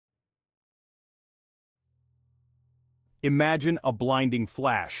Imagine a blinding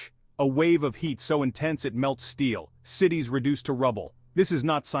flash. A wave of heat so intense it melts steel, cities reduced to rubble. This is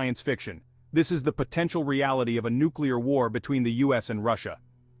not science fiction. This is the potential reality of a nuclear war between the US and Russia.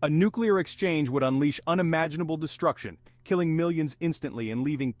 A nuclear exchange would unleash unimaginable destruction, killing millions instantly and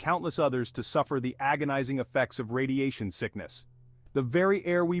leaving countless others to suffer the agonizing effects of radiation sickness. The very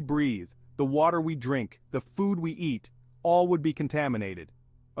air we breathe, the water we drink, the food we eat, all would be contaminated.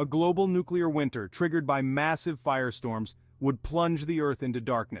 A global nuclear winter triggered by massive firestorms would plunge the Earth into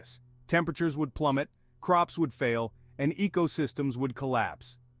darkness. Temperatures would plummet, crops would fail, and ecosystems would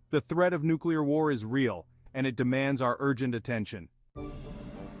collapse. The threat of nuclear war is real, and it demands our urgent attention.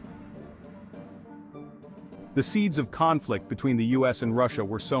 The seeds of conflict between the US and Russia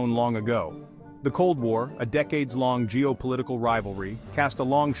were sown long ago. The Cold War, a decades-long geopolitical rivalry, cast a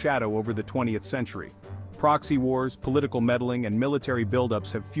long shadow over the 20th century. Proxy wars, political meddling, and military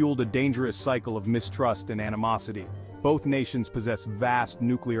buildups have fueled a dangerous cycle of mistrust and animosity. Both nations possess vast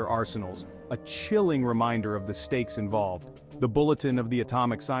nuclear arsenals, a chilling reminder of the stakes involved. The Bulletin of the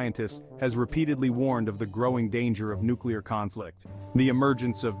Atomic Scientists has repeatedly warned of the growing danger of nuclear conflict. The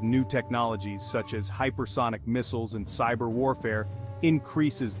emergence of new technologies such as hypersonic missiles and cyber warfare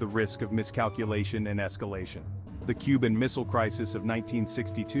increases the risk of miscalculation and escalation. The Cuban Missile Crisis of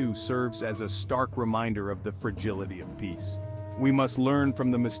 1962 serves as a stark reminder of the fragility of peace. We must learn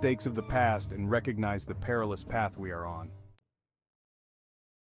from the mistakes of the past and recognize the perilous path we are on.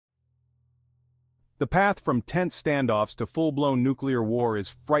 The path from tense standoffs to full-blown nuclear war is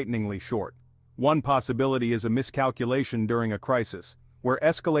frighteningly short. One possibility is a miscalculation during a crisis, where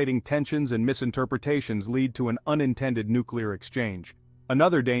escalating tensions and misinterpretations lead to an unintended nuclear exchange.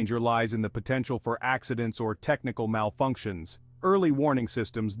 Another danger lies in the potential for accidents or technical malfunctions. Early warning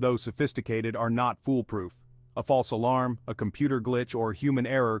systems, though sophisticated, are not foolproof. A false alarm, a computer glitch, or human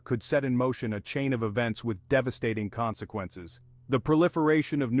error could set in motion a chain of events with devastating consequences. The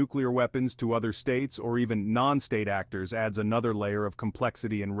proliferation of nuclear weapons to other states or even non-state actors adds another layer of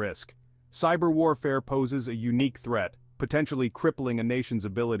complexity and risk. Cyber warfare poses a unique threat, potentially crippling a nation's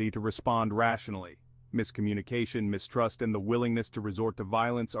ability to respond rationally. Miscommunication, mistrust, and the willingness to resort to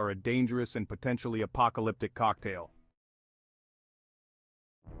violence are a dangerous and potentially apocalyptic cocktail.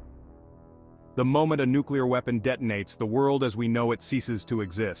 The moment a nuclear weapon detonates, the world as we know it ceases to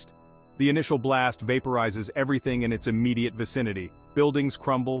exist. The initial blast vaporizes everything in its immediate vicinity. Buildings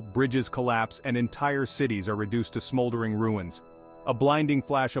crumble, bridges collapse, and entire cities are reduced to smoldering ruins. A blinding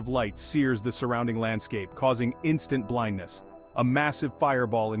flash of light sears the surrounding landscape, causing instant blindness. A massive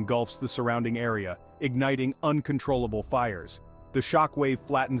fireball engulfs the surrounding area, igniting uncontrollable fires. The shockwave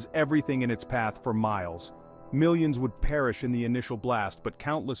flattens everything in its path for miles. Millions would perish in the initial blast, but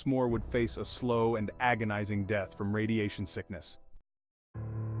countless more would face a slow and agonizing death from radiation sickness.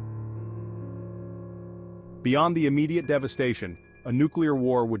 Beyond the immediate devastation, a nuclear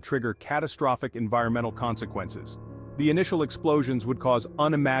war would trigger catastrophic environmental consequences. The initial explosions would cause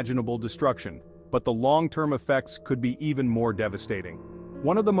unimaginable destruction, but the long-term effects could be even more devastating.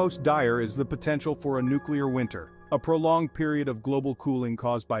 One of the most dire is the potential for a nuclear winter, a prolonged period of global cooling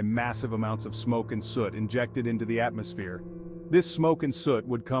caused by massive amounts of smoke and soot injected into the atmosphere. This smoke and soot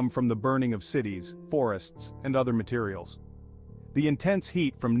would come from the burning of cities, forests, and other materials. The intense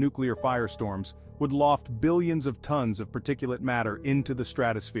heat from nuclear firestorms would loft billions of tons of particulate matter into the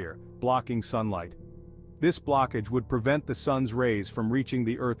stratosphere, blocking sunlight. This blockage would prevent the sun's rays from reaching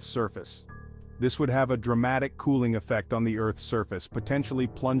the Earth's surface. This would have a dramatic cooling effect on the Earth's surface, potentially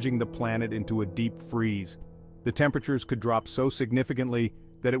plunging the planet into a deep freeze. The temperatures could drop so significantly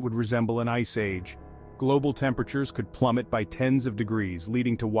that it would resemble an ice age. Global temperatures could plummet by tens of degrees,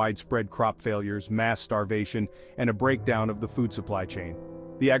 leading to widespread crop failures, mass starvation, and a breakdown of the food supply chain.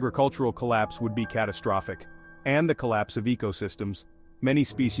 The agricultural collapse would be catastrophic, and the collapse of ecosystems. Many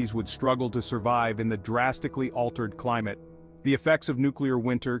species would struggle to survive in the drastically altered climate. The effects of nuclear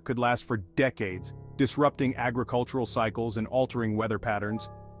winter could last for decades, disrupting agricultural cycles and altering weather patterns.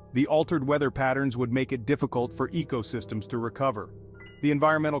 The altered weather patterns would make it difficult for ecosystems to recover. The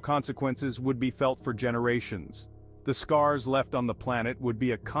environmental consequences would be felt for generations. The scars left on the planet would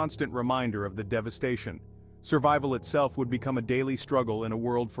be a constant reminder of the devastation. Survival itself would become a daily struggle in a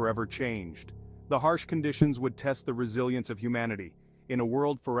world forever changed. The harsh conditions would test the resilience of humanity, in a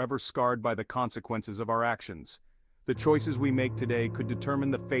world forever scarred by the consequences of our actions. The choices we make today could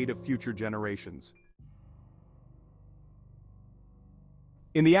determine the fate of future generations.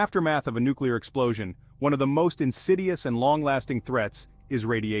 In the aftermath of a nuclear explosion, one of the most insidious and long-lasting threats is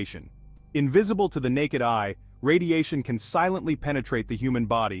radiation. Invisible to the naked eye, radiation can silently penetrate the human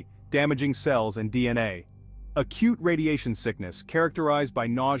body, damaging cells and DNA. Acute radiation sickness, characterized by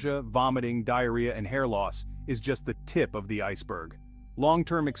nausea, vomiting, diarrhea, and hair loss, is just the tip of the iceberg.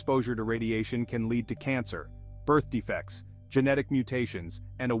 Long-term exposure to radiation can lead to cancer, birth defects, genetic mutations,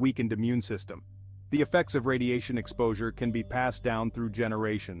 and a weakened immune system. The effects of radiation exposure can be passed down through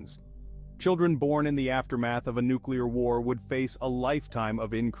generations. Children born in the aftermath of a nuclear war would face a lifetime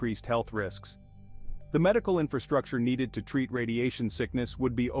of increased health risks. The medical infrastructure needed to treat radiation sickness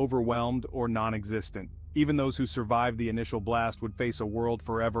would be overwhelmed or non-existent. Even those who survived the initial blast would face a world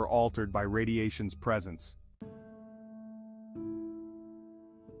forever altered by radiation's presence.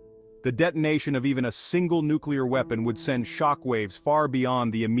 The detonation of even a single nuclear weapon would send shockwaves far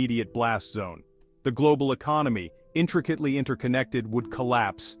beyond the immediate blast zone. The global economy, intricately interconnected, would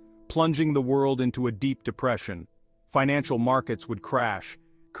collapse, plunging the world into a deep depression. Financial markets would crash,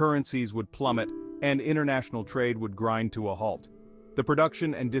 currencies would plummet, and international trade would grind to a halt. The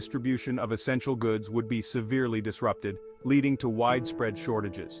production and distribution of essential goods would be severely disrupted, leading to widespread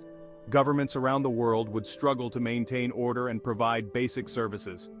shortages. Governments around the world would struggle to maintain order and provide basic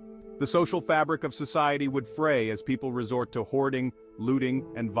services. The social fabric of society would fray as people resort to hoarding, looting,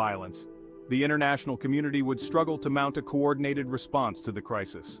 and violence. The international community would struggle to mount a coordinated response to the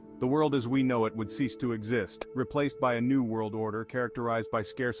crisis. The world as we know it would cease to exist, replaced by a new world order characterized by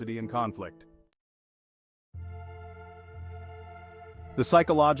scarcity and conflict. The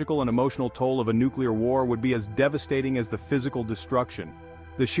psychological and emotional toll of a nuclear war would be as devastating as the physical destruction.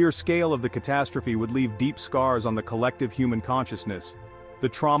 The sheer scale of the catastrophe would leave deep scars on the collective human consciousness. The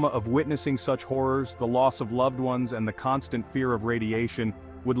trauma of witnessing such horrors, the loss of loved ones, and the constant fear of radiation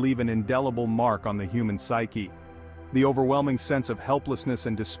would leave an indelible mark on the human psyche. The overwhelming sense of helplessness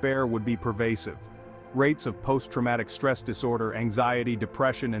and despair would be pervasive. Rates of post-traumatic stress disorder, anxiety,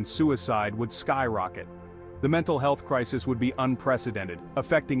 depression, and suicide would skyrocket. The mental health crisis would be unprecedented,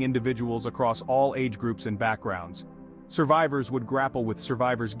 affecting individuals across all age groups and backgrounds. Survivors would grapple with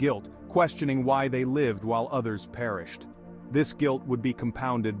survivor's guilt, questioning why they lived while others perished. This guilt would be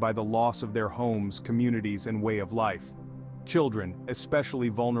compounded by the loss of their homes, communities, and way of life. Children, especially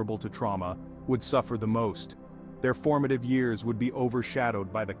vulnerable to trauma, would suffer the most. Their formative years would be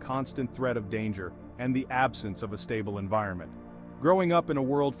overshadowed by the constant threat of danger and the absence of a stable environment. Growing up in a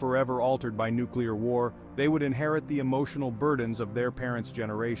world forever altered by nuclear war, they would inherit the emotional burdens of their parents'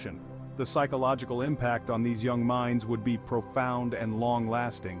 generation. The psychological impact on these young minds would be profound and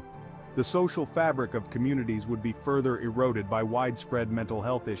long-lasting. The social fabric of communities would be further eroded by widespread mental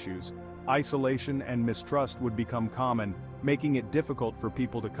health issues. Isolation and mistrust would become common, making it difficult for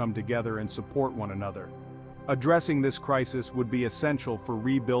people to come together and support one another. Addressing this crisis would be essential for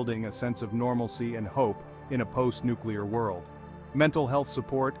rebuilding a sense of normalcy and hope in a post-nuclear world. Mental health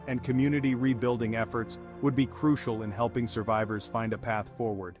support and community rebuilding efforts would be crucial in helping survivors find a path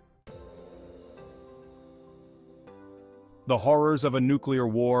forward. The horrors of a nuclear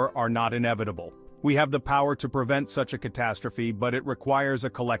war are not inevitable. We have the power to prevent such a catastrophe, but it requires a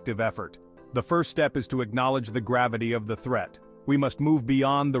collective effort. The first step is to acknowledge the gravity of the threat. We must move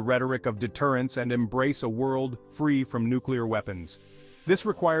beyond the rhetoric of deterrence and embrace a world free from nuclear weapons. This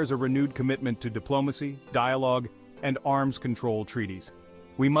requires a renewed commitment to diplomacy, dialogue, and arms control treaties.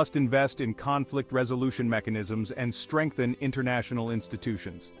 We must invest in conflict resolution mechanisms and strengthen international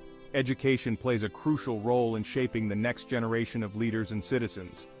institutions. Education plays a crucial role in shaping the next generation of leaders and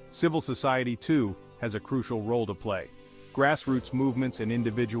citizens. Civil society, too, has a crucial role to play. Grassroots movements and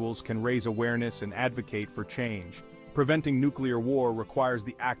individuals can raise awareness and advocate for change. Preventing nuclear war requires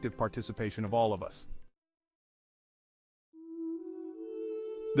the active participation of all of us.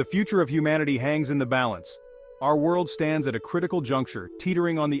 The future of humanity hangs in the balance. Our world stands at a critical juncture,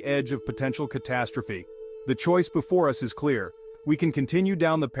 teetering on the edge of potential catastrophe. The choice before us is clear. We can continue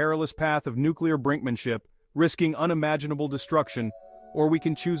down the perilous path of nuclear brinkmanship, risking unimaginable destruction, or we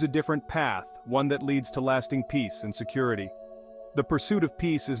can choose a different path, one that leads to lasting peace and security. The pursuit of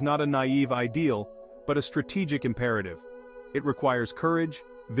peace is not a naive ideal, but a strategic imperative. It requires courage,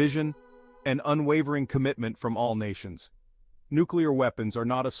 vision, and unwavering commitment from all nations. Nuclear weapons are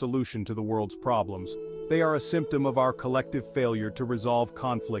not a solution to the world's problems. They are a symptom of our collective failure to resolve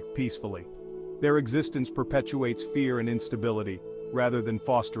conflict peacefully. Their existence perpetuates fear and instability, rather than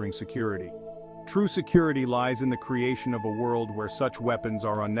fostering security. True security lies in the creation of a world where such weapons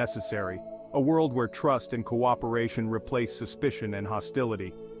are unnecessary, a world where trust and cooperation replace suspicion and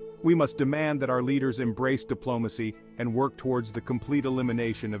hostility. We must demand that our leaders embrace diplomacy and work towards the complete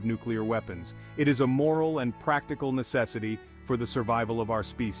elimination of nuclear weapons. It is a moral and practical necessity for the survival of our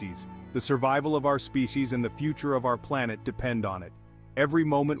species. The survival of our species and the future of our planet depend on it. Every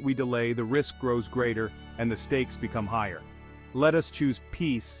moment we delay, the risk grows greater and the stakes become higher. Let us choose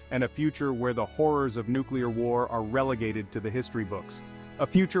peace and a future where the horrors of nuclear war are relegated to the history books. A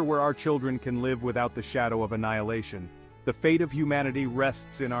future where our children can live without the shadow of annihilation. The fate of humanity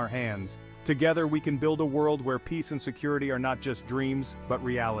rests in our hands. Together we can build a world where peace and security are not just dreams, but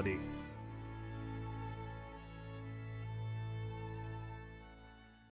reality.